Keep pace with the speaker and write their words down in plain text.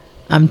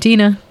I'm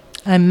Tina.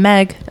 I'm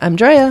Meg. I'm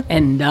Drea.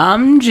 And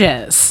I'm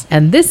Jess.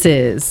 And this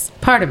is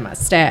Part of My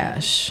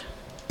Stash.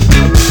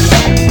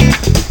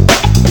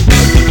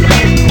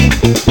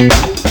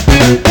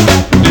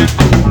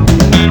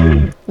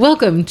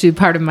 Welcome to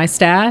Part of My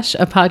Stash,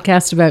 a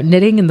podcast about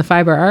knitting and the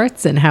fiber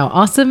arts and how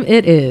awesome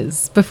it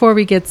is. Before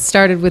we get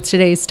started with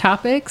today's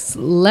topics,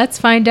 let's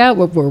find out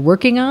what we're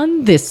working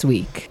on this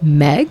week.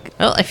 Meg?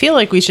 Well, I feel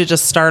like we should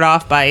just start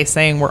off by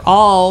saying we're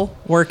all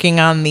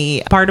working on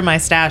the Part of My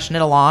Stash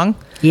knit along.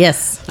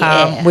 Yes.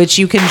 Which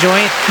you can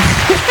join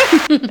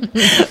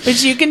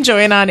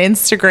on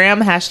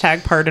Instagram,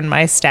 hashtag Pardon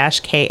My Stash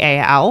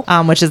KAL,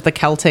 which is the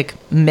Celtic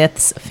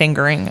Myths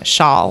fingering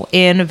shawl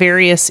in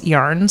various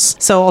yarns.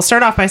 So I'll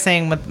start off by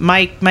saying with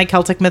my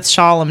Celtic Myths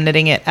shawl, I'm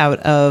knitting it out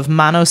of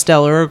Manos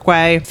del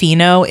Uruguay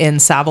Fino in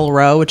Savile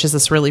Row, which is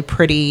this really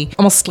pretty,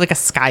 almost like a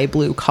sky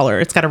blue color.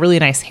 It's got a really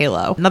nice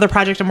halo. Another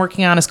project I'm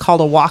working on is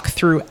called A Walk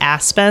Through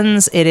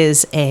Aspens. It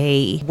is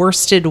a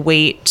worsted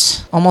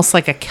weight, almost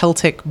like a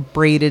Celtic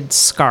braided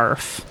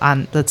scarf.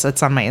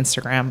 It's on my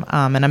Instagram.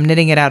 And I'm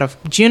knitting it out of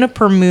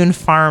Juniper Moon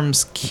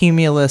Farms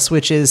Cumulus,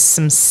 which is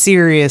some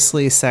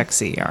seriously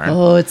sexy yarn.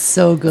 Oh, it's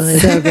so good.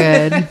 So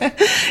good.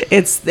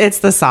 It's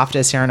the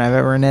softest yarn I've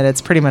ever knit.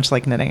 It's pretty much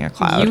like knitting a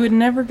cloud. You would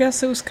never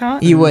guess it was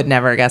cotton. You would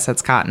never guess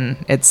it's cotton.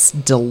 It's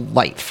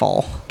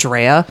delightful.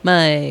 Drea?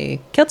 My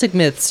Celtic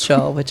Myths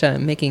shawl, which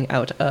I'm making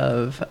out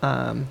of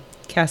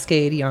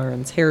Cascade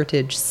Yarns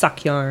Heritage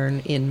Suck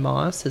Yarn in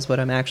Moss, is what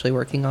I'm actually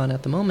working on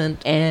at the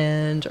moment.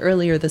 And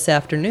earlier this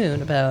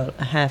afternoon, about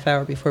a half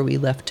hour before we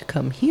left to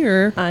come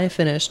here, I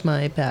finished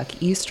my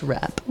Back East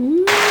wrap.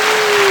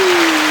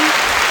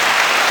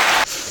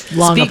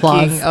 Long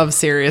applause. Speaking of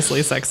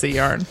seriously sexy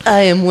yarn.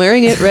 I am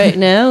wearing it right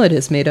now. It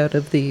is made out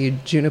of the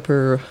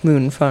Juniper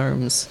Moon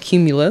Farms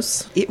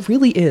Cumulus. It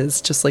really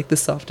is just like the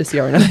softest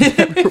yarn I've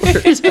ever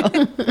worked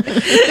on.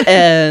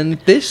 And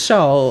this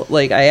shawl,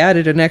 like, I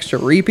added an extra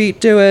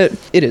repeat to it.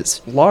 It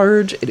is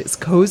large. It is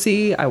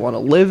cozy. I want to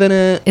live in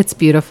it. It's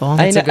beautiful.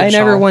 I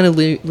never want to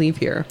leave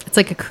here. It's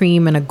like a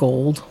cream and a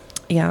gold.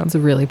 Yeah. It's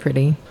really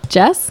pretty.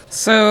 Jess?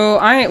 So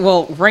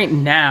right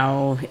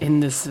now,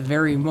 in this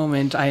very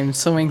moment, I am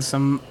sewing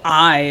some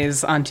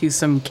eyes onto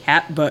some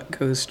cat butt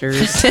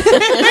coasters that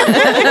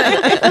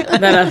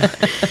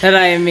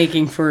I am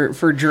making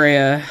for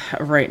Drea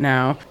right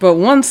now. But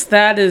once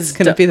that is It's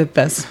going to be the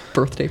best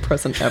birthday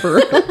present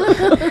ever.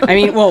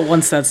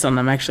 once that's done,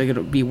 I'm actually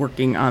going to be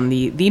working on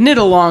the knit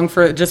along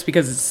just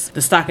because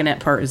the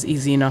stockinette part is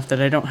easy enough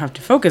that I don't have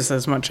to focus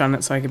as much on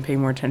it, so I can pay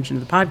more attention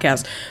to the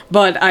podcast.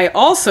 But I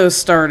also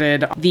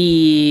started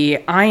the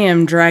I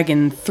Am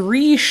Dragon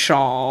 3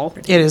 shawl.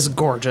 It is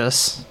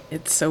gorgeous.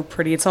 It's so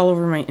pretty. It's all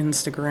over my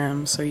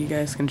Instagram, so you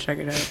guys can check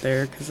it out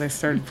there because I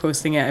started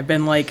posting it. I've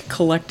been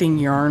collecting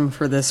yarn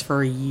for this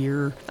for a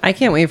year. I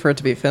can't wait for it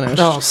to be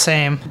finished. Oh,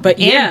 same. But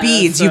and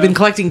beads. so You've been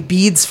collecting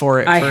beads for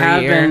it for I a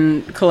have year.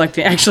 been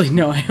collecting. Actually,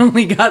 no, I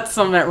only got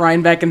some at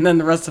Rhinebeck, and then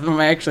the rest of them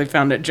I actually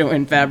found at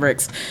Joann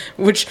Fabrics,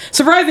 which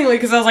surprisingly,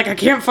 because I was like, I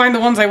can't find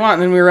the ones I want.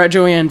 And then we were at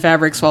Joann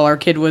Fabrics while our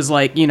kid was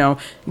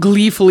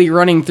gleefully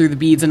running through the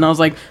beads, and I was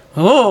like,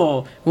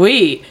 oh,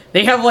 wait,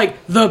 they have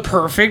the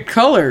perfect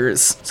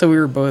colors. So we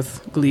were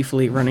both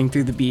gleefully running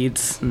through the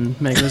beads, and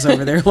Meg was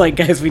over there like,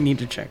 guys, we need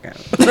to check out.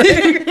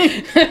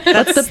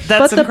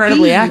 That's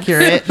incredibly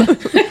accurate.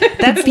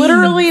 That's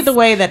literally the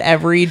way that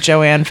every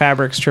Joann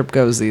Fabrics trip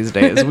goes these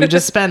days. We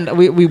just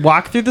we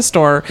walk through the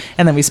store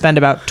and then we spend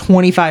about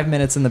 25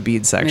 minutes in the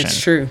bead section.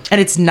 It's true.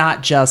 And it's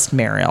not just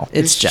Mariel.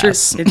 It's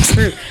Jess. True. It's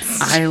true.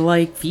 I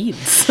like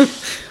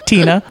beads.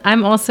 Tina?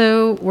 I'm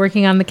also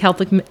working on the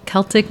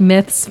Celtic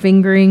Myths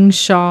fingering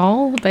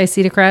shawl by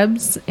Cedar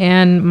Krebs,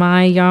 and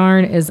my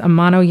yarn is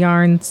Amano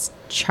Yarns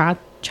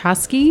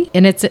Chasky,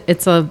 and it's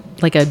a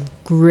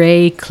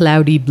gray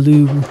cloudy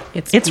blue.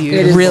 It's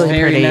beautiful. really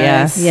Very pretty.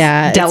 nice.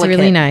 Yeah, Delicate. it's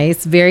really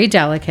nice, very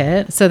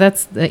delicate. So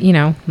that's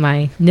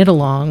my knit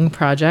along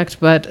project.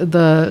 But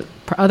the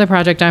other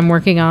project I'm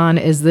working on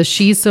is the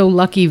She's So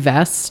Lucky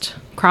vest.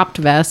 Cropped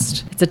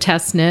vest. It's a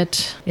test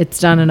knit. It's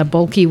done in a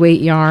bulky weight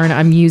yarn.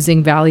 I'm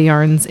using Valley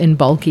Yarns in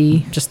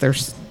bulky.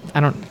 I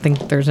don't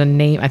think there's a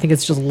name. I think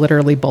it's just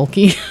literally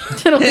bulky. I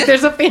don't think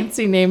there's a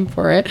fancy name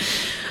for it.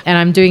 And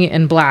I'm doing it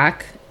in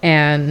black,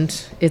 and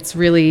it's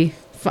really,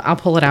 I'll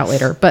pull it out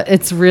later, but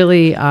it's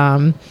really,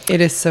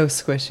 It is so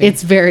squishy.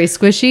 it's very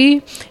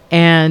squishy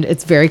and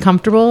it's very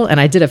comfortable.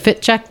 And I did a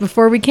fit check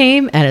before we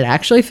came, and it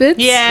actually fits.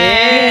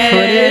 Yay!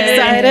 Pretty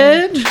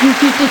excited.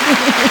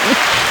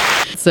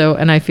 So,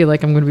 and I feel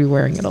like I'm going to be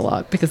wearing it a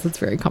lot because it's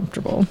very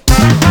comfortable.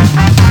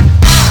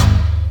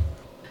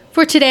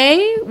 For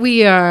today,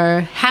 we are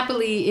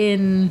happily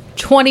in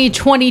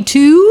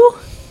 2022.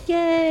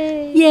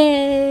 Yay!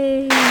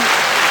 Yay!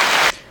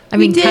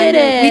 We did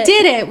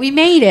it. We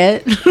made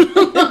it.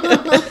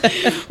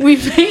 We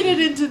made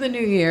it into the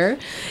new year.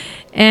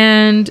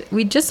 And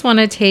we just want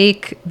to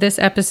take this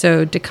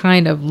episode to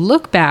kind of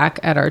look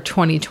back at our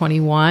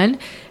 2021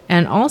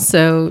 and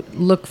also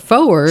look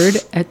forward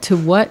to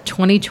what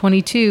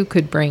 2022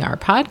 could bring our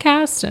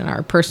podcast and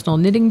our personal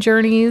knitting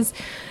journeys.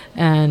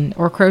 and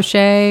or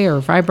crochet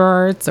or fiber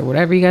arts or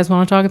whatever you guys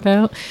want to talk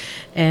about,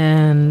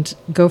 and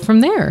go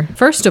from there.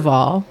 First of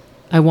all,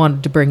 I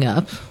wanted to bring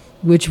up,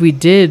 which we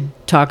did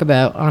talk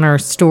about on our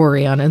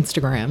story on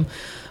Instagram,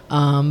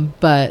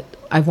 but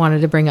I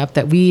wanted to bring up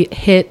that we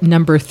hit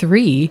number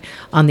 3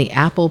 on the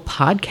Apple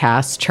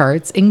Podcast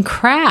charts in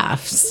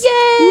crafts.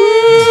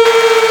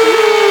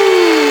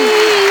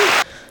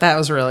 That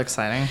was real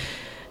exciting.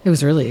 It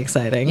was really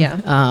exciting.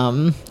 Yeah.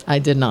 I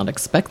did not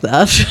expect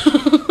that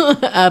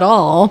at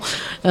all.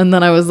 And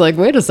then I was like,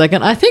 wait a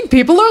second, I think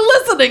people are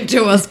listening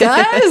to us,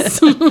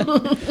 guys.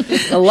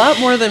 A lot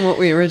more than what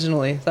we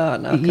originally thought,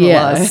 not gonna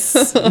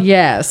Yes.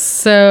 Yes.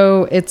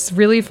 So it's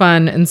really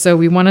fun. And so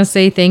we want to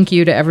say thank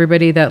you to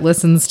everybody that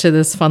listens to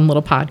this fun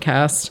little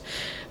podcast.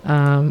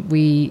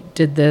 We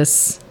did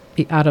this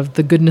out of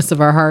the goodness of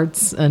our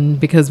hearts and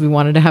because we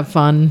wanted to have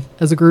fun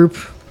as a group.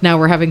 Now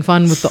we're having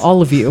fun with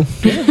all of you.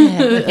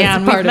 Yeah,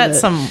 and we've met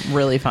some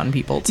really fun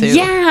people too.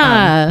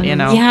 Yeah.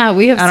 Yeah,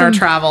 we have on some, our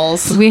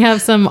travels. We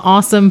have some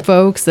awesome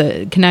folks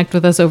that connect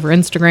with us over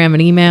Instagram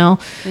and email.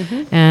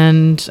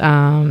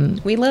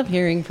 And We love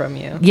hearing from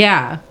you.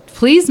 yeah,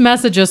 please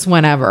message us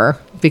whenever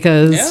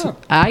because Yeah.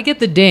 I get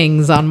the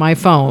dings on my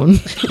phone.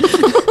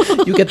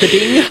 You get the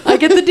ding. I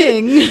get the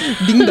ding.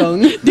 Ding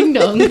dong. Ding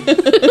dong.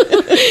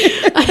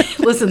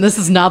 Listen, this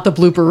is not the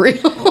blooper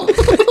reel.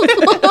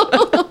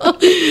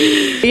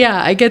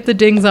 Yeah, I get the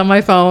dings on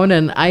my phone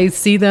and I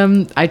see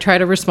them. I try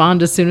to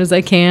respond as soon as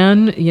I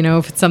can.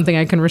 If it's something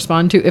I can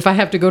respond to. If I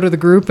have to go to the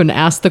group and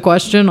ask the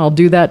question, I'll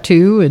do that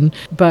too.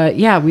 But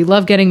yeah, we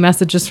love getting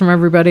messages from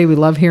everybody. We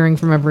love hearing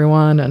from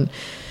everyone.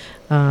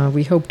 And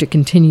we hope to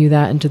continue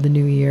that into the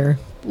new year.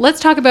 Let's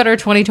talk about our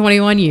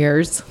 2021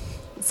 years.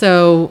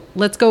 So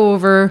let's go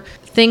over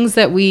things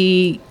that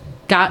we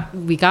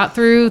got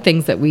through,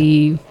 things that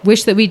we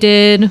wish that we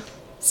did,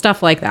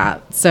 stuff like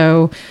that.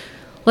 So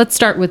let's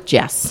start with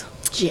Jess.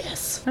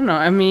 I don't know.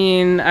 I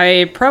mean,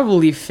 I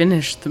probably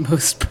finished the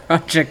most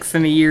projects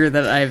in a year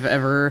that I've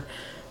ever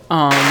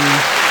ever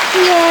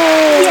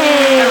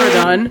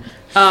done.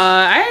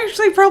 I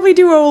actually probably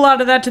do owe a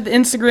lot of that to the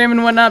Instagram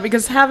and whatnot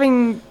because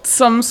having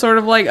some sort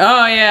of like,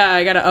 oh yeah,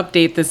 I gotta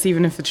update this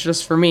even if it's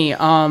just for me,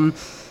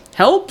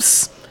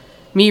 helps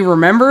me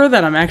remember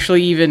that I'm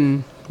actually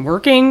even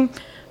working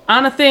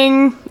on a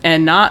thing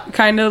and not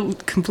kind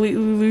of completely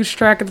lose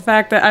track of the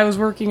fact that I was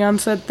working on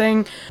said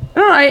thing. I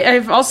don't know,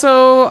 I've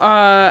also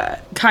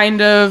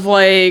kind of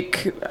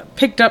like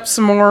picked up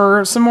some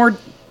more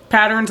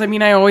patterns. I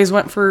mean, I always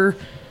went for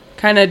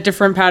kind of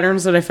different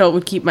patterns that I felt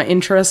would keep my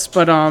interest,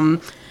 but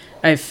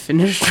I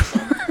finished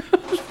more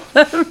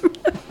of them.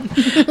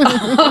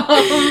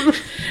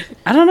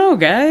 I don't know,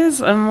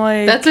 guys. I'm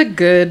like, That's a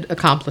good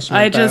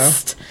accomplishment.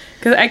 because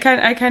I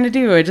kind of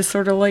do. I just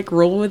sort of like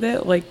roll with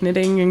it, like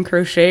knitting and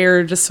crochet,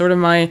 or just sort of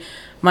my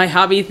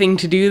hobby thing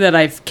to do that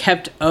I've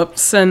kept up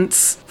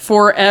since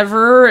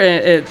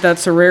forever.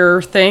 That's a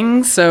rare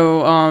thing,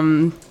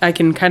 so I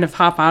can kind of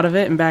hop out of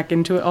it and back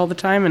into it all the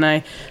time, and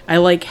I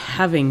like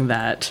having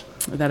that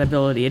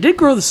ability. I did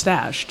grow the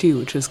stash too,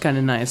 which was kind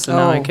of nice. So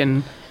now I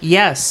can.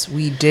 Yes,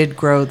 we did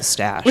grow the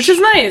stash, Which is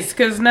nice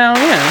because now,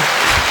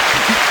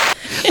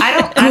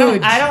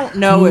 I don't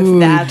know if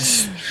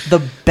that's the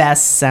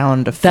best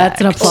sound effect.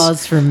 That's an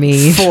applause for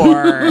me.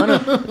 for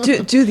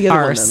Do the other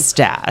our one then.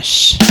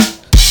 stash.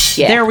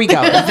 Yeah. There we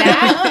go.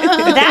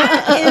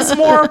 That is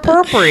more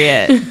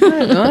appropriate.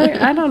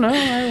 I don't know.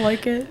 I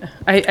like it.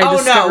 I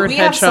discovered we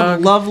have some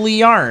Hedgehog, lovely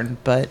yarn,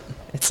 but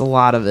it's a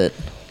lot of it.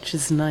 which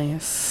is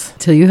nice.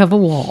 Till you have a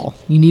wall.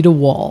 You need a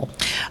wall.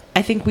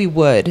 I think we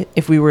would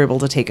if we were able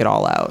to take it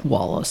all out.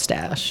 Wallow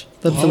stash.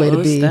 That's the way to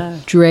Wallow be.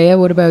 stash. Drea,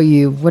 what about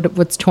you?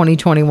 What's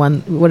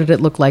 2021? What did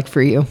it look like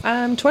for you?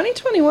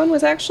 2021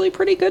 was actually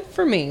pretty good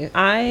for me.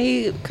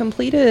 I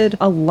completed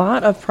a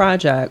lot of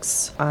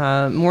projects,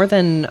 more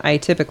than I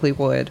typically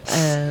would.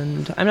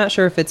 And I'm not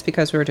sure if it's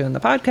because we were doing the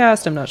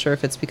podcast. I'm not sure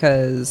if it's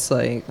because,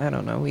 like, I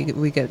don't know,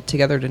 we get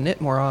together to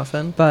knit more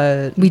often.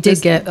 But We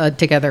did get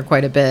together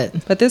quite a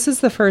bit. But this is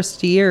the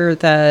first year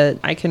that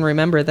I can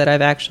remember that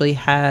I've actually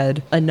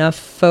had enough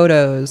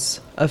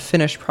photos of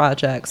finished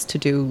projects to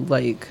do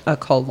like a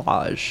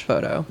collage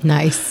photo.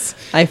 Nice.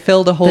 I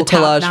filled a whole The top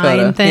collage 9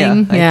 photo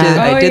thing? Yeah,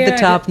 Yeah. I Oh, did yeah, the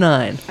top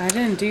 9. I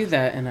didn't do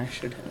that, and I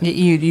should have.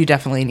 You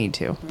definitely need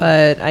to.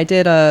 But I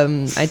did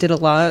a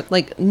lot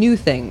like new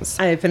things.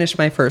 I finished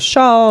my first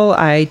shawl.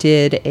 I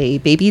did a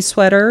baby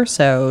sweater.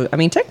 So I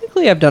mean,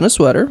 technically, I've done a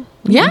sweater.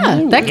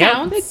 Yeah, that Yeah,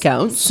 counts. it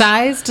counts.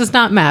 Size does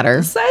not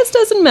matter. Size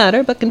doesn't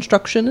matter, but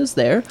construction is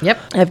there. Yep.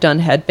 I've done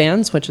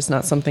headbands, which is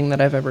not something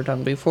that I've ever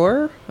done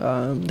before.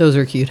 Those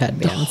are cute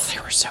headbands. They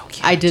were so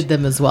cute. I did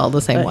them as well,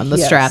 the same one, the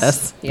Yes.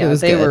 Stratus. Yeah, it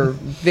was they good. were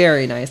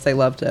very nice. I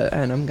loved it,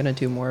 and I'm gonna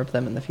do more of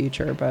them in the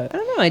future. But I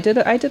don't know. I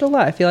did a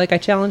lot. I feel like I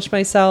challenged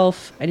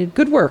myself. I did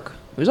good work.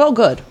 It was all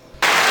good.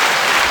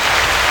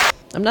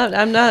 I'm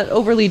not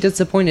overly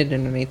disappointed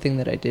in anything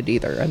that I did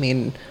either. I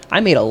mean,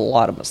 I made a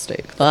lot of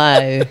mistakes.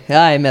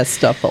 I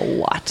messed up a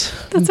lot.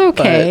 That's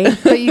okay,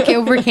 but you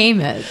overcame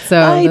it.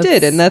 So I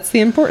did, and that's the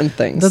important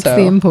thing. That's the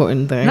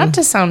important thing. Not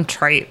to sound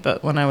trite,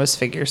 but when I was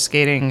figure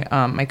skating,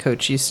 my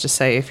coach used to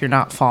say, if you're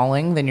not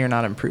falling, then you're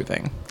not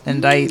improving.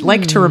 And I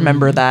like to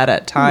remember that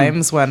at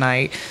times when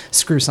I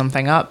screw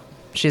something up.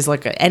 She's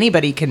like,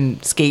 anybody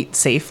can skate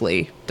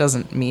safely.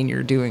 Doesn't mean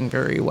you're doing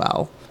very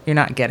well. You're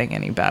not getting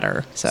any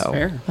better. So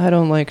Fair. I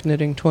don't like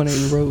knitting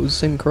 20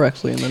 rows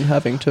incorrectly and then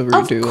having to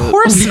redo it. Of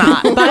course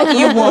not, but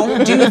you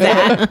won't do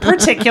that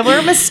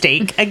particular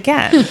mistake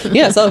again.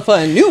 Yes, I'll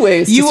find new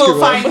ways You to will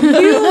screw up. find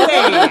new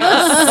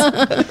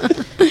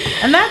ways.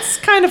 And that's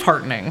kind of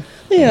heartening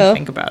when Yeah. you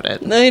think about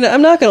it. I mean,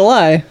 I'm not going to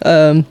lie.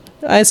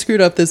 I screwed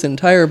up this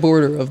entire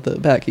border of the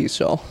back east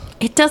shawl.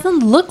 It doesn't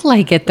look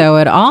like it though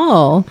at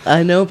all.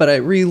 I know, but I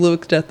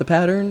re-looked at the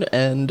pattern,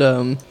 and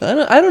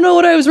I don't know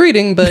what I was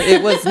reading, but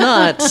it was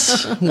not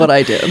what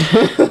I did.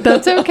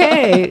 That's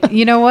okay.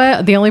 You know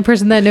what? The only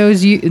person that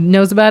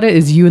knows about it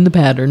is you and the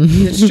pattern.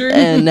 It's true.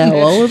 And now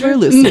all of our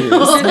listeners.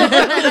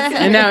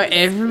 And now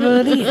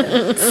everybody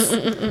else.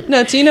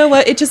 No, do you know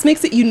what? It just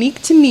makes it unique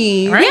to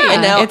me. Right. Yeah,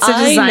 And now it's a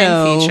I design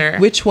know feature.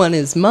 which one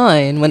is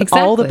mine when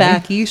all the Exactly.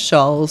 back east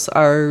shawls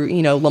are,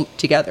 lumped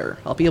together.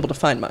 I'll be able to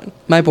find mine.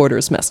 My border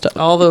is messed up.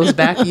 All those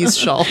back east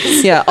shawls.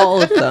 Yeah,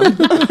 all of them.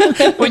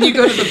 When you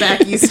go to the back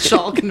east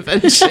shawl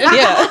convention.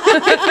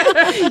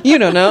 Yeah. You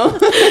don't know.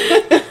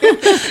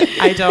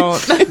 I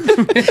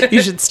don't.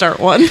 You should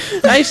start one.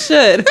 I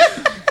should.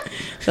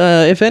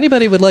 If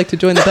anybody would like to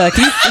join the back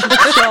east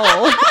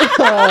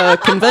shawl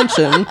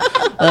convention,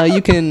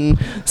 you can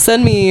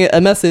send me a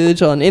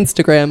message on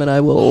Instagram and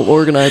I will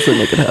organize and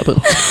make it happen.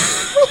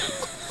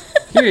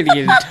 You're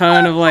gonna get a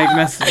ton of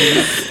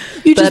messages.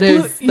 You That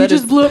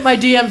is- blew up my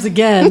DMs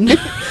again.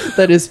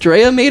 That is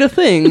Drea Made a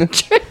Thing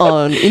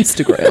on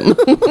Instagram.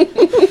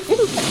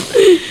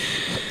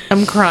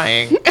 I'm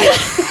crying.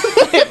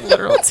 I have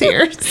literal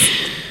tears.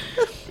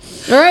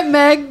 All right,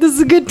 Meg, this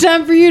is a good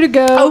time for you to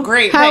go. Oh,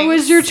 great, How thanks.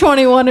 was your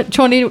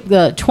 2020?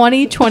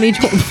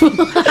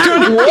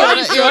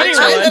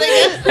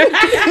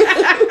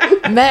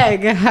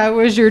 Meg, how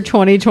was your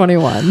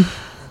 2021?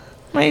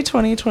 My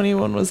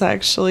 2021 was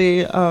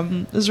actually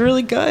was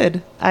really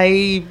good.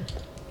 I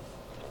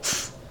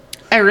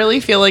really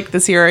feel like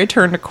this year I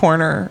turned a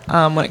corner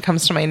when it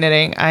comes to my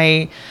knitting.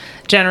 I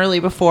generally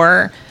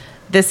before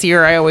this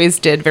year I always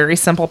did very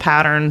simple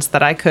patterns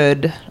that I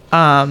could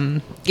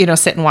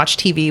sit and watch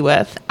TV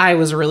with. I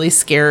was really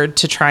scared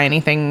to try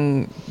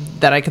anything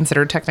that I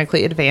considered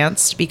technically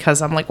advanced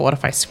because I'm like, what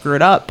if I screw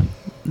it up?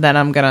 Then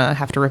I'm gonna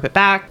have to rip it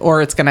back,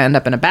 or it's gonna end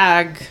up in a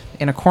bag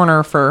in a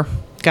corner for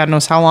God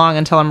knows how long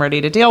until I'm ready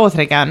to deal with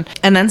it again.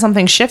 And then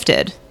something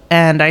shifted,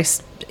 and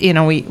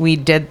we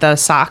did the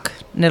sock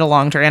knit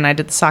along. Dre and I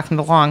did the sock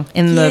knit along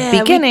in the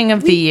beginning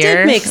of the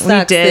year. Make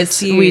socks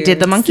this year. We did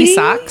the monkey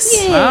socks.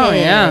 Oh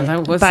yeah,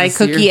 that was By this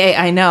Cookie year. A.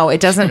 I know it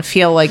doesn't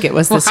feel like it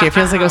was this year. It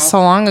feels like it was so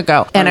long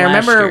ago. And I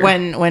last remember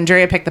year. when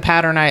Drea picked the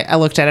pattern, I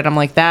looked at it. I'm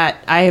like,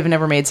 I have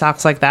never made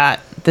socks like that.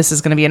 This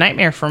is going to be a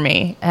nightmare for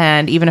me.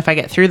 And even if I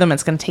get through them,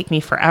 it's going to take me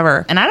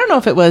forever. And I don't know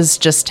if it was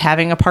just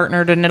having a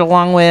partner to knit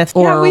along with,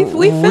 or we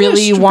finished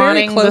really very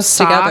wanting the close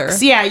socks.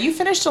 together. Yeah, you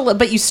finished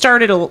but you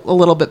started a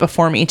little bit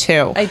before me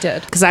too. I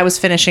did. Because I was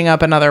finishing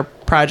up another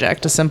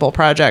project, a simple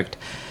project,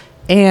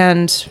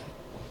 and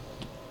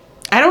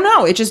I don't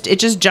know. It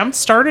just jump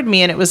started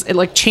me, and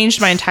it changed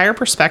my entire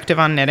perspective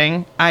on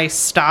knitting. I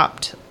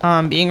stopped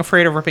being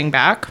afraid of ripping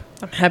back.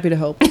 I'm happy to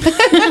help.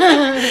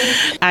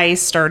 I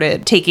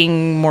started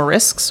taking more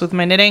risks with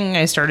my knitting.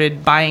 I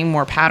started buying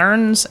more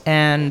patterns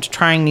and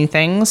trying new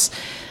things.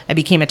 I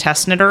became a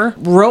test knitter,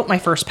 wrote my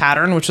first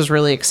pattern, which was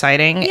really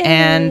exciting. Yay.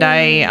 And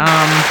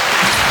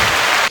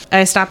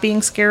I stopped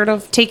being scared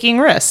of taking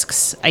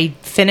risks. I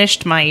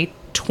finished my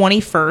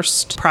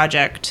 21st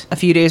project a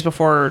few days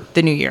before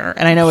the new year,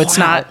 and I know it's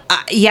not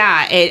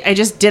I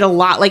just did a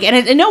lot,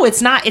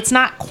 it's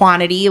not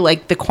quantity,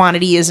 the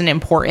quantity isn't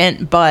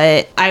important,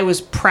 but I was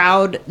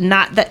proud.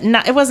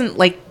 It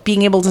wasn't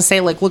being able to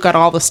say look at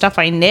all the stuff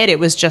I knit. It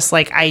was just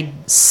I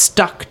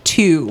stuck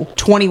to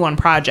 21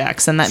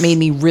 projects, and that made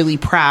me really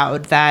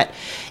proud that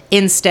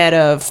instead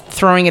of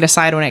throwing it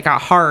aside when it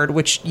got hard,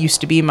 which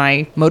used to be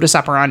my modus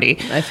operandi.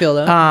 I feel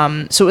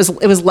that. So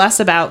it was less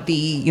about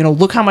the,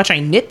 look how much I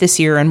knit this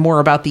year, and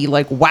more about the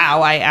wow,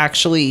 I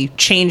actually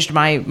changed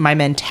my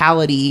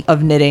mentality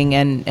of knitting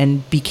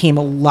and became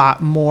a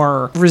lot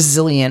more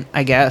resilient,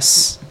 I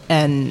guess,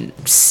 and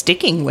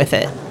sticking with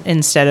it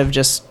instead of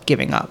just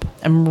giving up.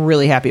 I'm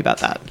really happy about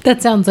that.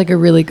 That sounds like a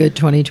really good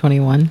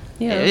 2021.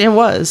 Yeah. It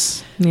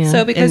was. Yeah.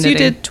 So because you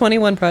knitting. did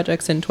 21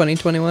 projects in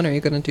 2021, are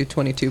you going to do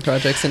 22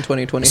 projects in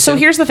 2022? So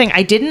here's the thing.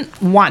 I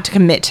didn't want to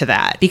commit to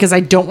that because I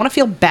don't want to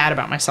feel bad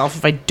about myself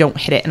if I don't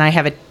hit it. And I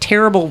have a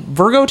terrible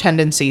Virgo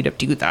tendency to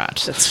do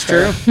that. That's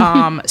true.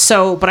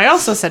 But I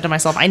also said to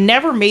myself, I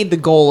never made the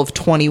goal of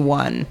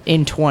 21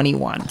 in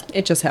 21.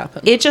 It just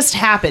happened. It just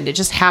happened. It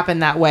just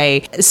happened that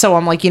way. So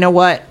I'm like, you know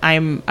what?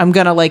 I'm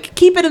gonna like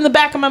keep it in the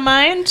back of my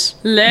mind,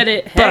 Let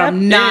it but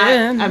happen.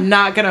 I'm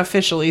not gonna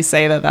officially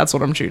say that that's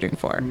what I'm shooting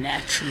for.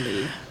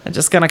 Naturally. I'm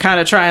just gonna kind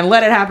of try and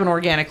let it happen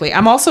organically.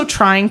 I'm also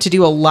trying to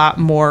do a lot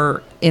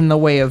more in the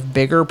way of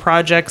bigger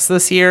projects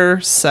this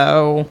year.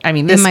 So I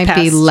mean, It this might be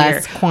past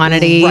less year-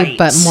 quantity, Right.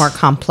 but more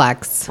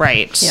complex.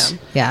 Right. Yeah.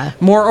 Yeah.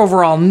 More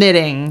overall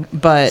knitting,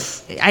 but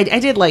I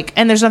did like,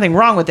 and there's nothing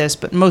wrong with this,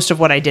 but most of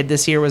what I did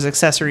this year was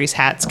accessories,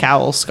 hats,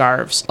 cowls,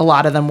 scarves. A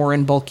lot of them were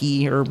in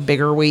bulky or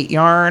bigger weight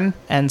yarn,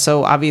 and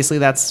so obviously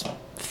that's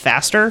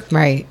faster.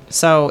 Right.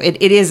 So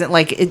it isn't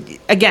like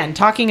again,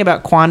 talking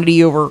about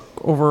quantity over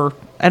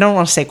I don't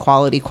want to say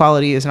quality.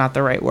 Quality is not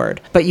the right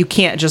word, but you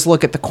can't just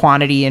look at the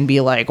quantity and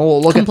be like, "Oh,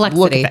 look at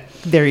Complexity. that."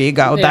 There you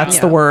go. Yeah. That's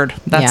the word.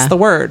 That's Yeah. the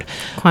word.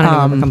 Quantity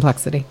over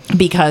complexity.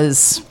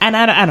 Because, and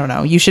I don't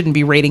know. You shouldn't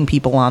be rating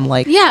people on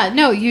like Yeah,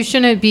 no, you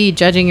shouldn't be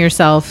judging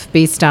yourself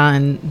based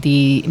on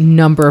the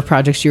number of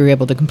projects you were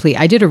able to complete.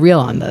 I did a reel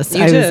on this.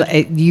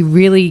 You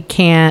really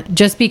can't,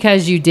 just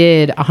because you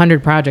did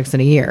 100 projects in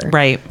a year,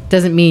 Right.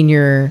 doesn't mean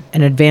you're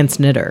an advanced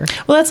knitter.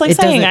 Well, that's like it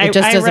saying doesn't, it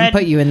just I doesn't read-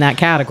 put you in that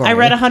category. I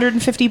read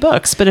 150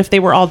 books, but if they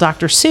were all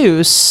Dr.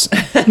 Seuss,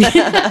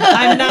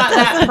 I'm not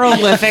that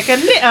prolific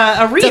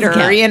a reader.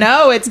 count. You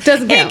know, it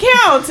count.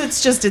 counts.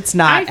 It's just it's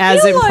not I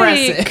as feel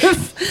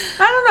impressive.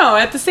 I don't know.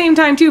 At the same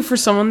time, too, for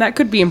someone that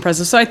could be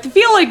impressive. So I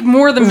feel like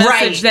more the message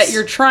Right. that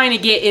you're trying to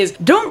get is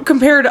don't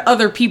compare to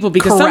other people,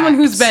 because someone Correct.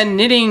 who's been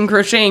knitting,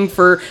 crocheting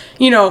for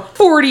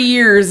 40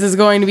 years is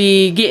going to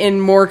be getting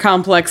more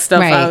complex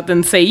stuff Right. out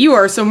than say you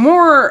are. So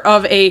more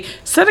of a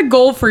set a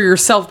goal for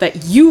yourself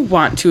that you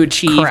want to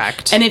achieve.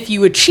 Correct. And if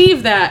you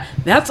achieve that,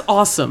 that's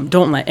awesome.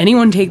 Don't let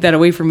anyone take that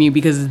away from you,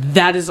 because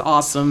that is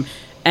awesome.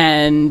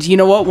 And you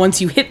know what? Once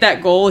you hit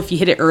that goal, if you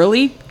hit it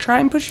early, try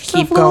and push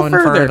yourself Keep a little going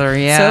further. further.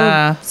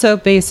 Yeah. So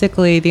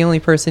basically, the only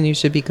person you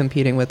should be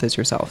competing with is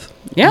yourself.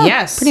 Yeah.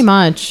 Yes. Pretty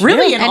much.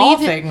 Really, in And all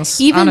even- things,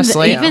 Even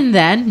honestly. even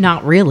then,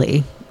 not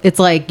really. It's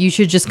like you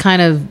should just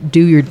kind of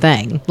do your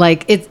thing.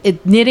 Like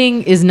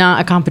knitting is not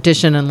a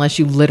competition unless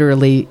you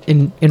literally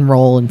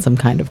enroll in some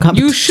kind of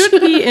competition. You should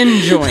be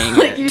enjoying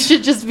Like it. you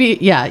should just be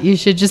you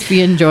should just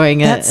be enjoying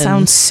it. That and-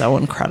 sounds so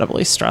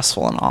incredibly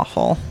stressful and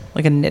awful.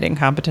 Like a knitting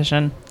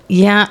competition.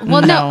 Yeah.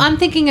 Well, no, No. I'm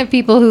thinking of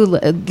people who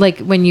like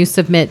when you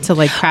submit to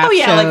like craft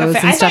shows like a and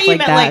fair. I stuff thought you like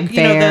meant that. like,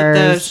 you know,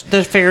 fairs.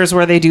 the fairs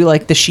where they do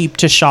like the sheep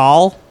to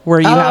shawl,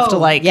 where you have to Oh,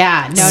 like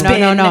yeah. No,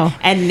 spin no.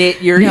 and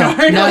knit your no,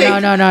 yarn. no,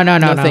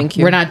 like- no, thank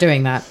you. We're not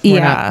doing that. We're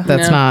Yeah. not,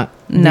 that's No. not.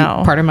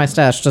 No. Part of my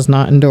stash does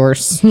not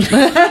endorse.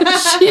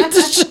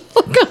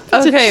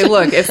 Okay,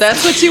 look, if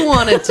that's what you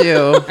want to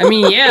do, I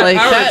mean, yeah, like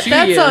power that, to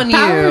that's you. on you.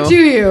 Power to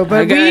you,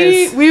 but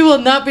guys. we will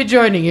not be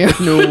joining you.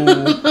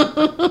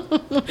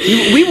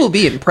 We will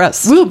be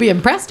impressed. We'll be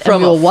impressed From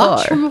and we'll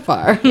watch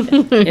afar. from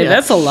afar. Yeah,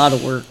 that's a lot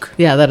of work.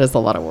 Yeah, that is a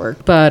lot of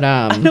work. But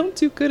I don't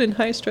do good in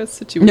high stress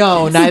situations.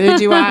 No, neither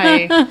do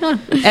I.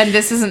 And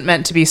this isn't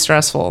meant to be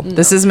stressful.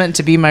 This is meant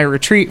to be my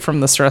retreat from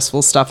the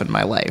stressful stuff in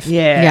my life.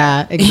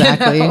 yeah,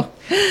 exactly. You know?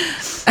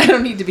 I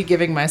don't need to be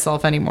giving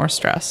myself any more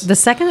stress. The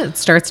second it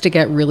starts to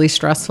get really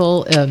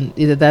stressful,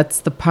 either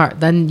that's the part,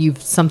 then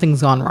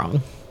something's gone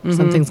wrong.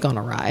 Something's gone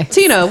awry.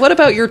 Tina, what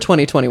about your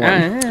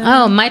 2021?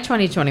 Oh, my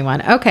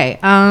 2021. Okay.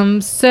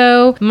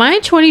 So my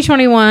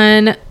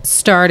 2021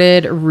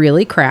 started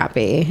really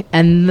crappy.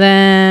 And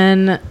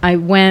then I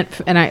went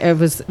and I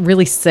was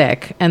really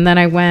sick. And then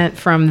I went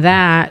from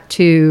that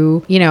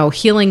to,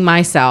 healing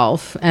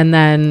myself and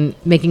then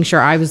making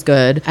sure I was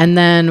good. And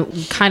then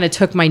kind of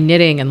took my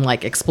knitting and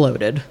like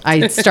exploded.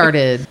 I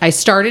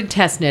started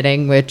test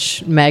knitting,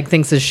 which Meg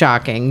thinks is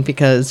shocking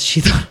because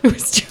she thought I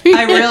was doing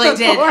I it really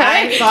did. before.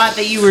 I thought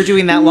that you were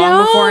doing that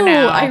long before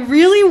now. I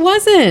really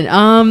wasn't.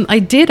 I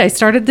did. I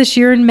started this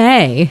year in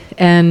May,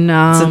 and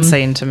It's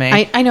insane to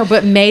me. I know,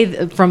 but May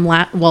from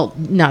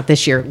not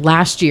this year,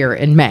 last year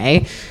in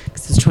May,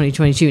 because it's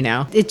 2022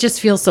 now. It just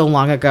feels so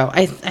long ago.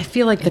 I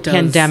feel like the does.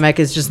 pandemic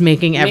is just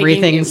making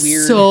everything it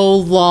weird. so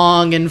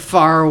long and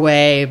far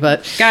away.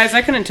 But Guys,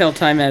 I couldn't tell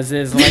time as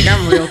is. Like,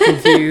 I'm real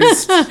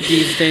confused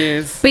these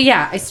days. But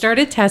yeah, I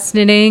started test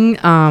knitting,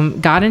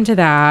 got into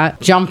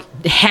that, jumped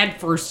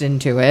headfirst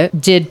into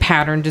it, did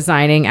pattern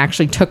designing,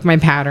 actually took my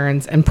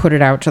patterns and put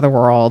it out to the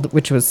world,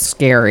 which was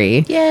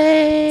scary.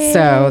 Yay!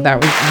 So that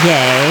was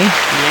yay.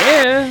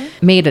 Yeah.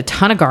 Made a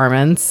ton of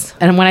garments.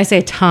 And when I say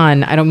a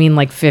ton, I don't mean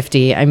like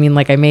 50. I mean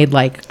like I made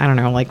like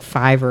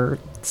 5 or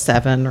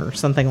 7 or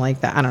something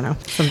like that. I don't know.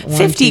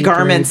 50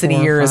 garments in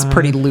a year is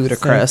pretty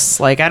ludicrous.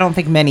 Like, I don't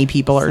think many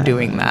people are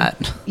doing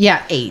that.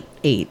 Yeah, 8.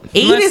 8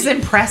 is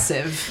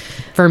impressive.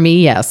 For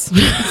me, yes.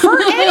 For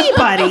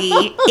anybody,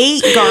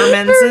 8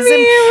 garments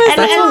is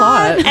That's a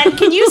lot. And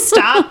can you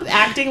stop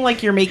acting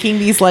like you're making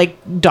these like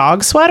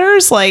dog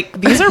sweaters? Like,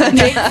 these are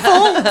big, full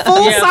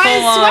Yeah, size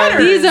full on.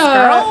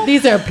 sweaters.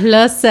 These are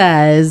plus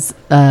size.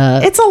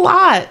 It's a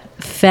lot.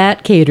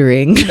 fat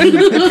catering.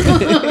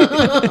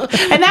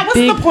 And that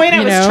was the point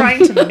I was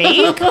trying to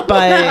make,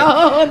 but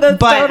Oh,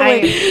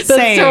 that's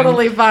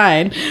totally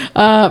fine.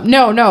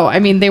 No. I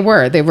mean, they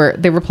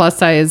were plus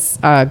size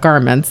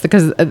garments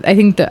because I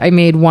think that I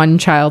made one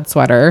child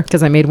sweater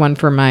because I made one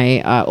for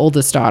my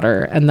oldest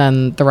daughter, and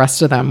then the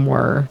rest of them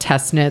were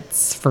test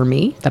knits for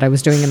me that I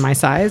was doing in my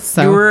size.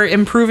 So you were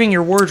improving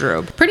your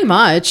wardrobe. pretty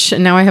much,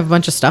 and now I have a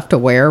bunch of stuff to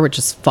wear, which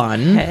is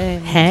fun.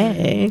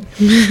 Hey.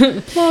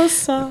 Plus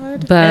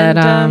side. But,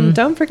 and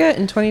don't forget,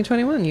 in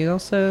 2021, you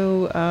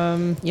also,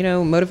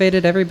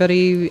 motivated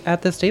everybody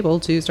at this table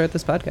to start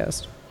this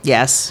podcast.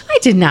 Yes. I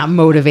did not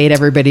motivate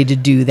everybody to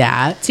do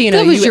that. Tina,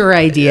 that was your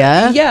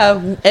idea.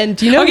 Yeah,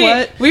 and you know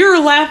what? We were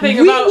laughing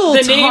We about will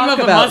the name talk of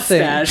a about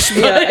mustache,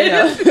 things. but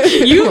Yeah, I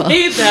know. you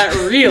made that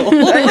real.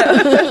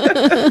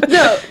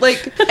 No,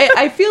 like,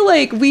 I feel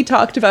like we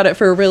talked about it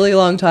for a really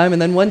long time,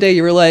 and then one day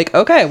you were like,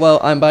 okay, well,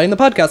 I'm buying the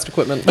podcast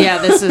equipment. Yeah,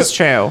 this is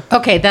true.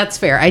 Okay, that's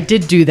fair. I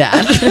ddid do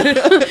that.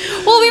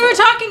 Well, we were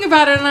talking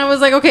about it, and I was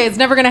like, okay, it's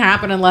never going to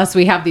happen unless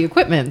we have the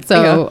equipment.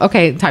 So, Yeah.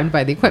 okay, time to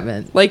buy the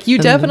equipment. Like, you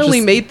And definitely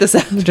just- made this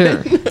happen.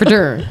 For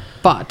sure.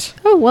 But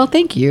well,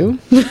 thank you.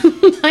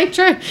 I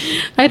try.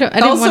 I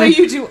didn't Also, want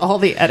to. you do all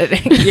the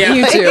editing. Yeah.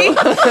 You too.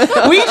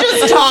 We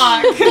just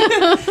talk.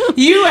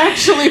 You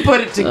actually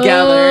put it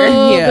together.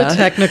 Oh, Yeah. the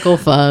technical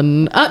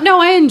fun. No,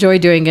 I enjoy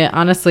doing it.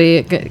 Honestly,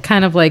 it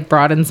kind of like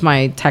broadens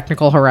my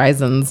technical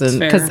horizons, and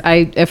That's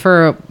because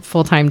for a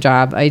full-time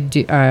job, I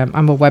do.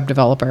 I'm a web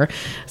developer,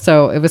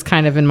 so it was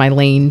kind of in my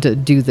lane to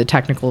do the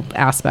technical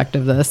aspect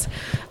of this.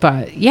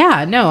 But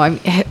yeah,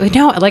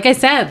 like I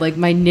said, like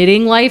my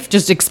knitting life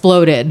just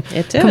exploded.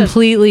 It did.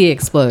 Completely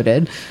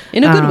exploded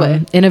In a good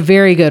way. In a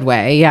very good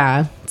way.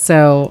 Yeah.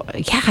 So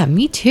yeah,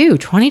 me too.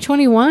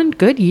 2021,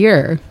 good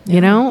year. You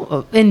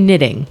know, in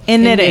knitting.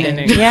 In knitting.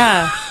 knitting.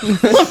 Yeah.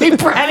 Let me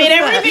I mean,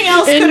 everything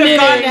else could have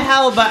gone to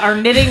hell, but our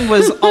knitting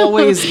was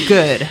always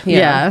good.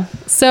 Yeah.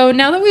 So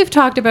now that we've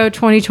talked about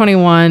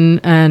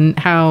 2021 and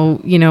how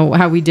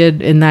we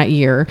did in that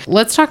year,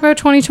 let's talk about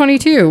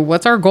 2022.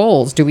 What's our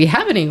goals? Do we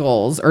have any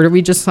goals, or are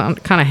we just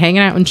kind of hanging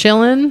out and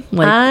chilling?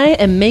 Like, I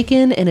am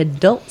making an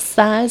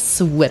adult-sized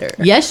sweater.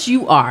 yes,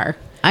 you are.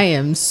 I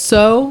am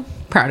so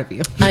proud of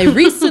you. I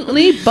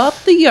recently bought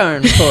the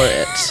yarn for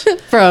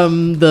it.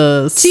 From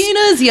the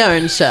Tina's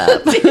Yarn Shop.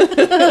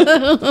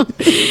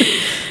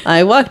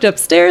 I walked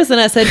upstairs and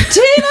I said,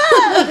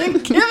 Tina,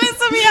 give me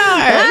some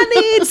yarn.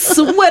 I need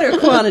sweater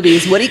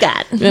quantities. What do you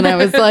got? And I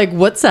was like,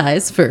 what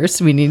size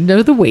first? We need to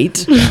know the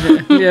weight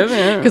Yeah,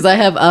 man. because I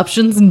have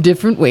options in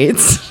different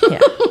weights. Yeah.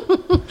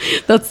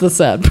 That's the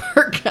sad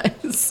part,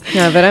 guys.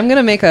 Yeah, but I'm going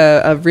to make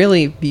a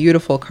really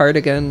beautiful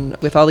cardigan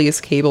with all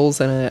these cables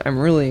in it. I'm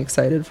really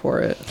excited for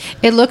it.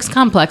 It looks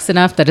complex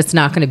enough that it's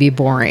not going to be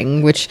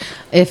boring, which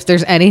if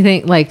there's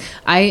anything, like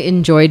I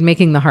enjoyed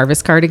making the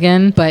harvest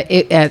cardigan, but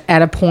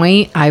at a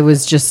point it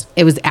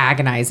was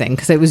agonizing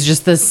because it was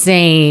just the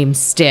same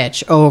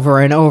stitch over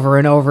and over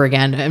and over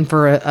again. And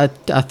for a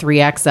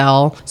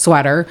 3XL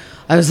sweater,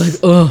 I was like,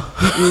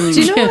 oh. Do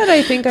you know what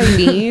I think I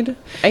need?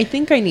 I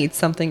think I need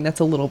something that's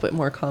a little bit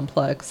more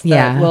complex that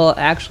Yeah. will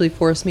actually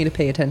force me to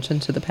pay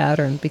attention to the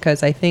pattern,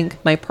 because I think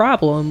my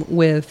problem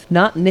with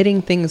not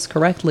knitting things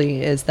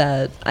correctly is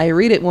that I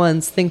read it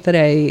once, think that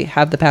I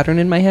have the pattern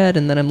in my head,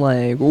 and then I'm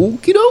like,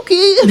 okie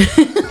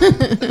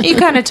dokie. You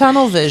kind of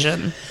tunnel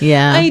vision.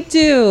 Yeah. I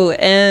do.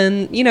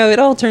 And, it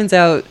all turns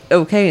out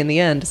okay in the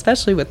end,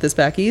 especially with this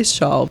back east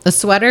shawl. a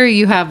sweater,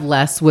 you have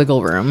less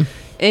wiggle room,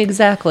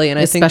 Exactly. And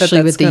I think especially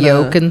that's with the gonna-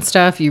 yoke and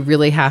stuff. You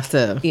really have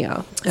to.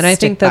 Yeah. And I stick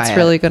think that's by it.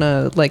 really going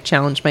to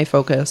challenge my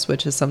focus,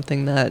 which is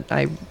something that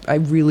I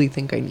really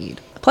think I need.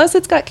 Plus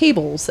it's got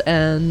cables,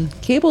 and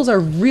cables are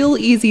real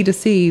easy to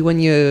see when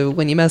you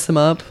mess them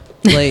up,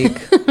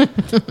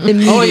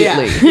 immediately. Oh, yeah.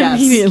 Yes.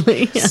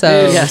 Immediately. So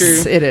Yes.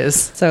 Yes, it is.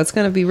 so it's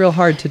going to be real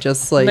hard to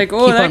just Oh, keep that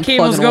on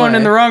cable's plugging going in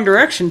away. the wrong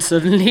direction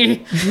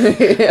suddenly.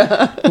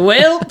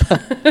 Well,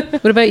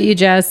 What about you,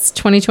 Jess?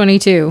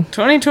 2022.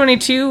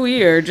 2022,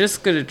 we are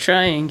just going to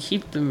try and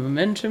keep the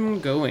momentum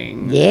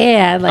going.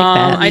 Yeah, I like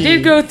that. I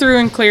did go through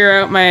and clear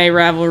out my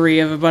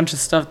Ravelry of a bunch of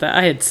stuff that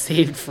I had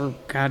saved for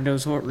God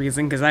knows what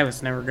reason, because I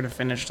was never going to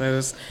finish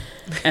those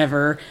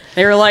ever.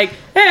 They were like,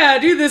 yeah,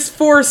 do this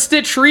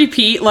 4-stitch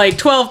repeat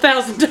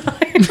 12,000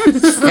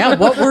 times. Yeah,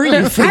 what were you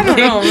I thinking? don't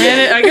know,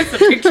 man. I guess the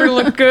picture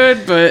looked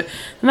good, but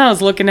then I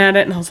was looking at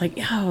it and I was like,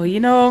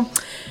 oh,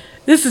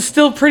 this is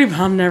still pretty, but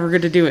I'm never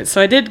going to do it.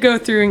 So I did go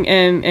through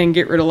and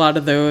get rid of a lot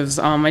of those.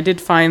 I did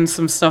find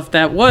some stuff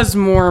that was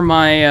more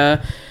my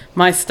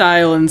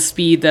style and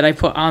speed that I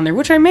put on there,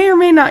 which I may or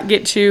may not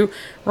get to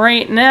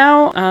right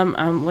now,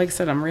 like I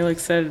said, I'm really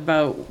excited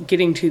about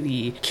getting to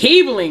the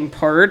cabling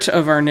part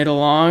of our knit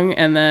along,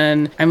 and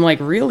then I'm like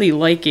really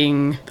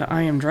liking the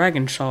I Am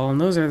Dragon shawl, and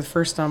those are the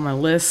first on my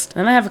list.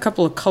 And I have a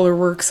couple of color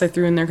works I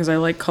threw in there because I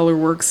like color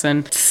works,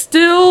 and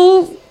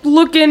still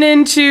looking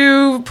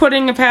into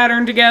putting a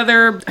pattern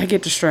together. I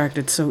get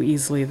distracted so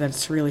easily that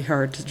it's really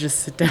hard to just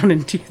sit down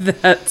and do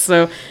that.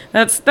 So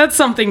that's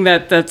something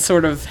that's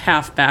sort of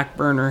half back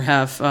burner,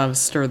 half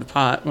stir the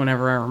pot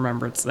whenever I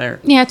remember it's there.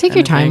 Yeah, take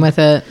your time thing. with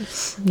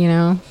it. You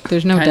know,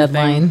 there's no Kind of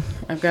deadline. thing.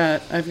 I've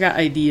got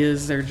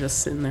ideas. They're just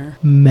sitting there.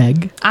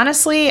 Meg.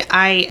 Honestly,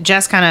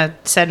 Jess kind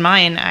of said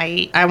mine.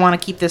 I want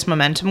to keep this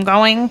momentum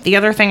going. The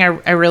other thing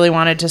I really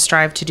wanted to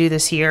strive to do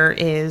this year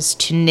is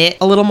to knit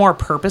a little more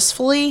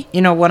purposefully.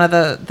 You know, one of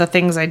the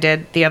things I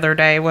did the other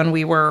day when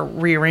we were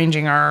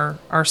rearranging our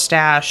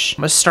stash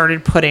was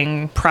started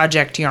putting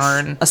project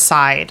yarn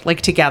aside,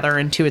 like together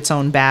into its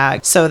own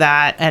bag, so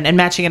that, and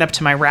matching it up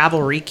to my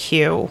Ravelry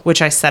queue,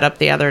 which I set up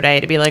the other day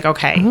to be like,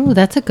 okay. Oh,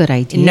 that's a good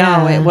idea.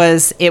 No, it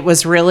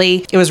was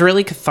really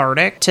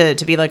cathartic to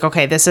be like,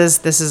 okay,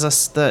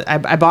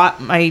 I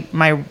bought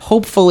my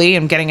hopefully,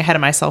 I'm getting ahead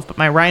of myself, but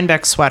my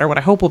Rhinebeck sweater, what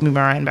I hope will be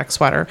my Rhinebeck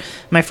sweater,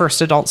 my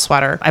first adult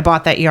sweater. I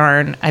bought that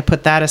yarn. I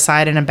put that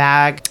aside in a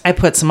bag. I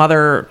put some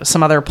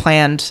other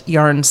planned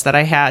yarns that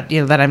I had,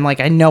 you know, that I'm like,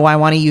 I know I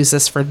want to use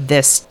this for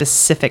this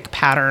specific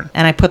pattern,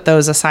 and I put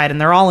those aside, and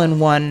they're all in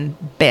one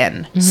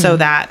bin, so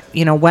that,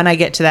 you know, when I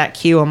get to that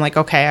queue, I'm like,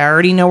 okay, I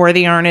already know where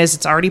the yarn is.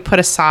 It's already put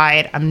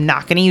aside. I'm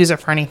not going to use it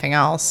for anything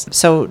else.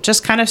 So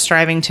just kind of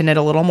striving to knit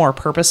a little more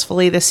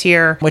purposefully this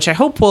year, which I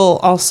hope will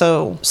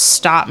also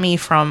stop me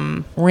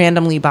from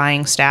randomly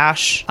buying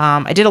stash.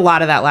 I did a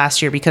lot of that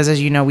last year because,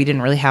 as you know, we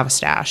didn't really have a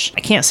stash.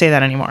 I can't say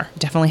that anymore.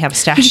 Definitely have a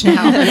stash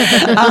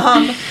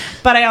now.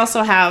 But I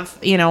also have,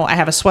 you know, I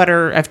have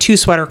I have 2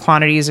 sweater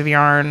quantities of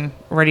yarn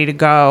ready to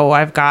go.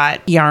 I've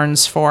got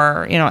yarns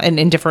for, you know,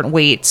 in different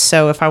weights.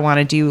 So if I want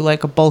to do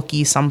like a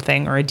bulky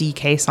something or a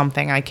DK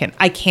something, I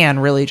can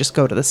really just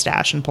go to the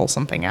stash and pull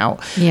something out.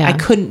 Yeah. I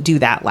couldn't do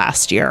that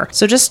last year.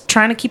 So just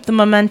trying to keep the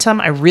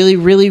momentum. I really,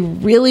 really,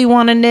 really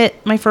want to knit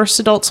my first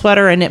adult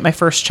sweater. I knit my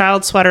first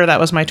child sweater. That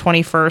was my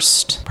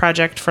 21st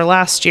project for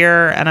last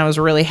year, and I was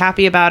really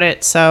happy about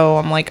it. So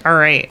I'm like, all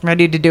right, I'm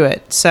ready to do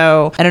it.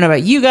 So I don't know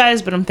about you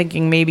guys, but I'm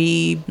thinking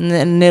maybe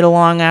knit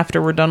along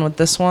after we're done with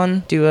this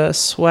one. Do a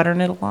sweater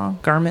knit along,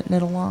 garment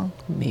knit along.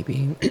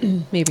 Maybe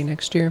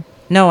next year.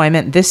 No, I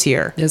meant this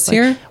year. This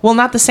year? Well,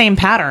 not the same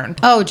pattern.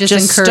 Oh, just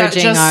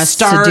encouraging us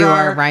to do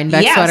our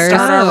Rhinebeck sweaters.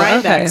 Start our Oh,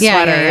 Rhinebeck okay.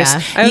 Yeah,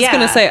 sweaters. I was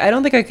going to say, I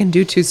don't think I can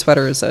do 2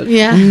 sweaters.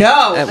 Yeah.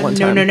 No, At one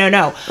no, time.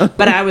 no.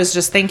 But I was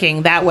just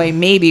thinking that way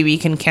maybe we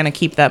can kind of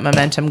keep that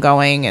momentum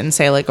going and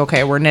say like,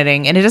 okay, we're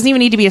knitting, and it doesn't even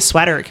need to be a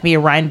sweater. It can be a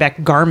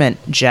Rhinebeck garment,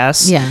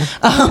 Jess. Yeah.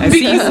 I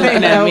see you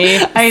saying that, me.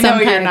 I know Some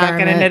you're kind of not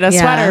going to garment. knit a Yeah.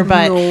 sweater,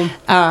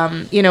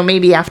 but you know,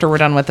 maybe after we're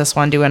done with this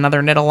one, do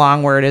another knit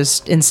along where it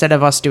is, instead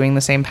of us doing the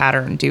same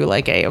pattern, do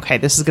like okay,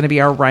 this is going to be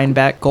our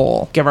Rhinebeck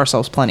goal. Give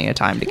ourselves plenty of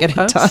time to get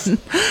it done.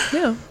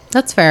 Yeah.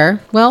 That's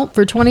fair. Well,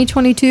 for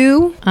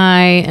 2022,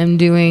 I am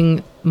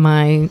doing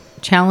my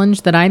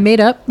challenge that I made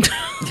up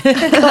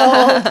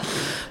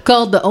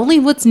called the Only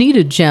What's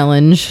Needed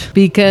challenge,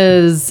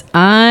 because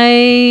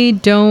I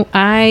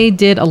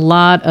did a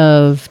lot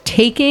of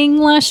taking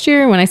last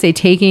year. When I say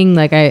taking,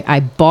 like I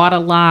bought a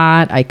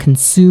lot, I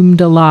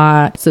consumed a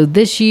lot. So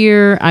this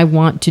year I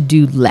want to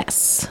do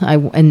less.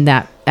 In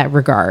that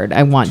regard,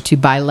 I want to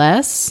buy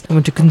less. I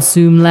want to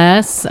consume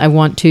less. I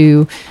want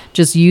to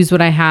just use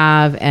what I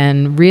have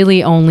and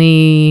really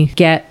only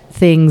get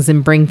things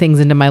and bring things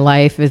into my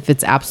life if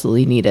it's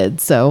absolutely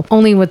needed. So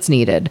only what's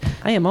needed.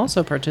 I am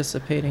also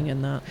participating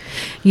in that.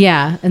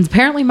 Yeah. And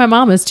apparently my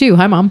mom is too.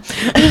 Hi, Mom.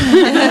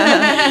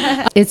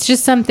 It's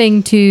just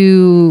something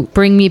to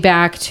bring me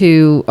back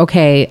to,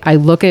 okay, I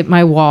look at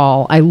my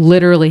wall. I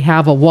literally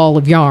have a wall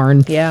of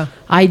yarn. Yeah.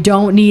 I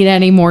don't need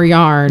any more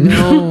yarn.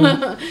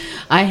 No.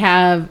 I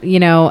have, you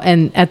know,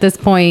 and at this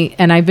point,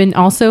 and I've been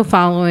also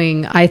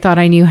following I Thought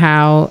I Knew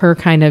How, her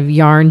kind of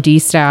yarn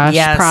destash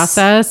Yes.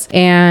 process.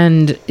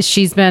 And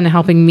she's been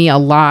helping me a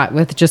lot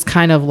with just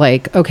kind of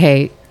like,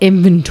 okay,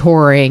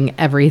 inventorying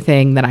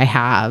everything that I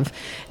have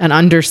and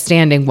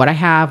understanding what I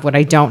have, what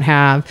I don't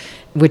have,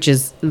 which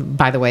is,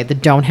 by the way, the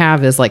don't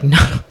have is like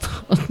not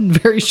a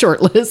very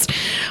short list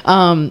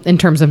in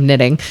terms of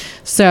knitting.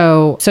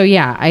 So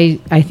yeah,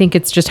 I think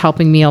it's just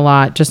helping me a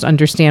lot, just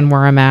understand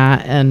where I'm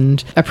at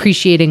and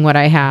appreciating what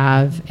I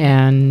have,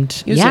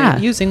 and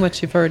Using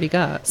what you've already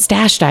got.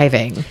 stash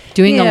diving,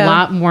 doing a Yeah.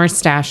 lot more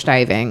stash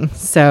diving.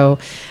 So,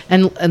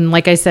 and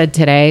like I said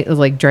today,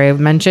 like Dre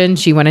mentioned,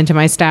 she went into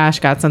my stash,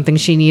 got something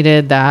she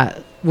needed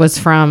that was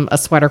from a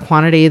sweater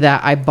quantity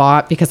that I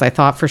bought because I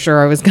thought for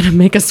sure I was going to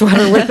make a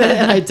sweater with it,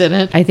 and I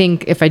didn't. I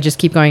think if I just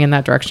keep going in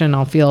that direction,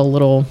 I'll feel a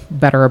little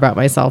better about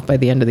myself by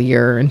the end of the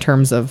year in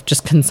terms of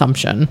just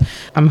consumption.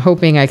 I'm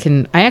hoping I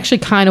actually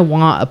kind of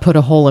want to put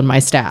a hole in my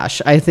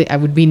stash. I think I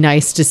would be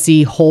nice to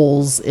see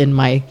holes in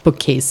my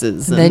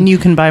bookcases. Then you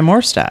can buy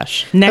more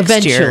stash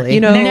next year. Eventually.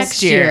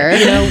 Next year.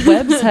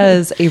 Webb's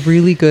has a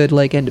really good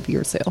like end of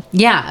year sale.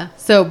 Yeah.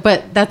 So,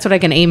 but that's what I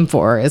can aim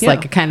for is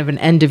like a kind of an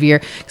end of year,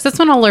 because that's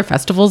when all our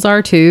festivals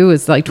are too,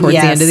 is like towards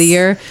the end of the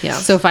year. Yeah.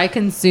 So if I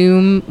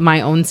consume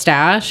my own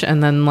stash,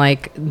 and then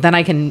then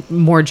I can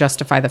more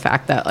justify the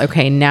fact that,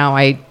 okay, now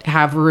I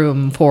have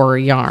room for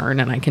yarn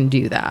and I can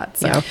do that.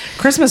 So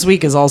Christmas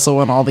week is also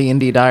when all the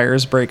indie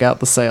dyers break out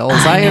the sales.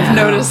 I have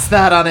noticed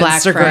that on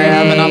Black Instagram,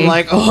 Friday. and I'm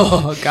like,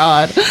 oh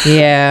God.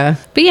 yeah.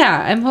 But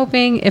yeah, I'm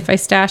hoping if I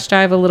stash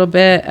dive a little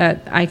bit,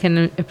 I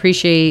can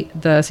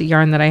appreciate the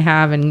yarn that I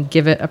have and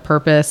give it a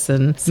purpose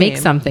and make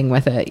something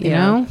with it, you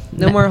know?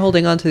 No more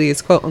holding on to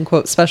these quote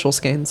unquote special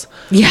skeins.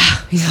 Yeah.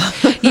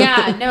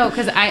 Yeah. No,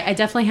 because I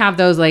definitely have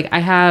those. Like, I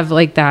have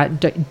like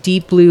that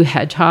deep blue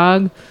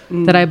hedgehog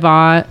that I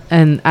bought,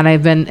 and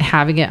I've been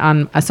having it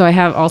on. So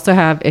I also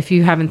have, if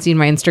you haven't seen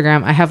my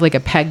Instagram, I have like a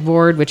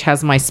pegboard, which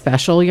has my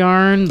special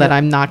yarn that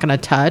I'm not going to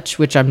touch,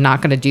 which I'm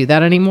not going to do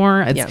that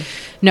anymore.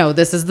 No,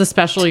 this is the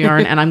special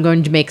yarn, and I'm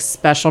going to make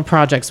special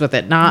projects with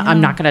it.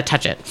 I'm not going to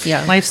touch it.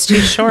 Yeah. Life's too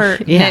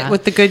short. Yeah. Knit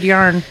with the good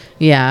yarn.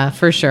 Yeah,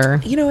 for sure.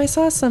 I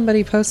saw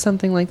somebody post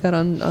something like that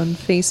on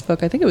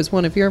Facebook. I think it was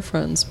one of your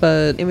friends,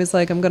 but it was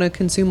like, I'm going to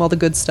consume all the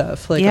good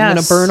stuff. Like, I'm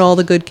going to burn all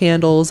the good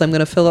candles. I'm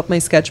going to fill up my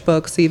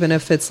sketchbooks, even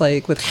if it's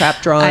like with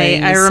crap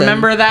drawings. I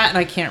remember that, and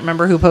I can't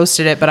remember who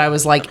posted it, but I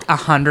was like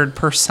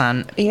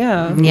 100%.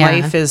 Yeah.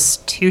 Life is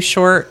too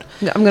short.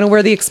 I'm going to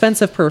wear the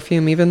expensive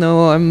perfume, even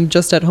though I'm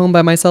just at home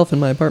by myself in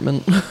my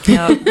apartment.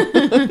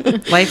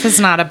 Life is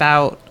not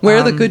about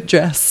Wear the good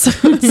dress.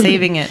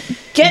 saving it.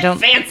 Get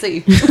fancy.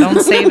 Don't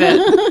save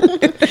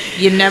it.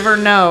 You never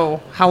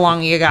know how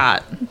long you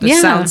got. This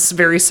sounds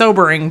very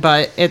sobering,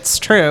 but it's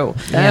true.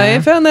 I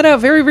found that out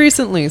very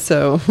recently,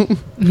 so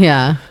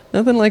Yeah.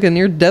 nothing like a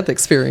near-death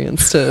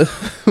experience to...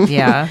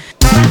 Yeah.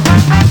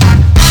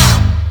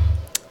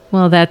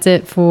 Well, that's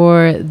it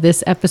for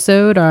this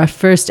episode, our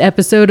first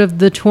episode of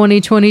the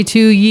 2022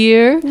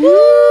 year.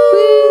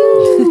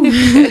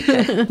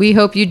 We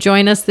hope you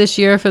join us this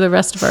year for the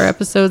rest of our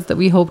episodes that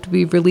we hope to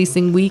be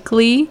releasing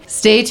weekly.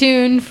 Stay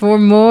tuned for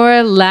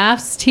more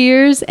laughs,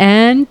 tears,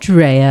 and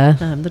Drea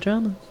I'm the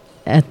drama.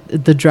 at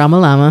the Drama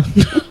Llama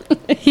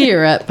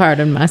here at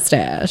Pardon My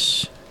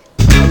Stash.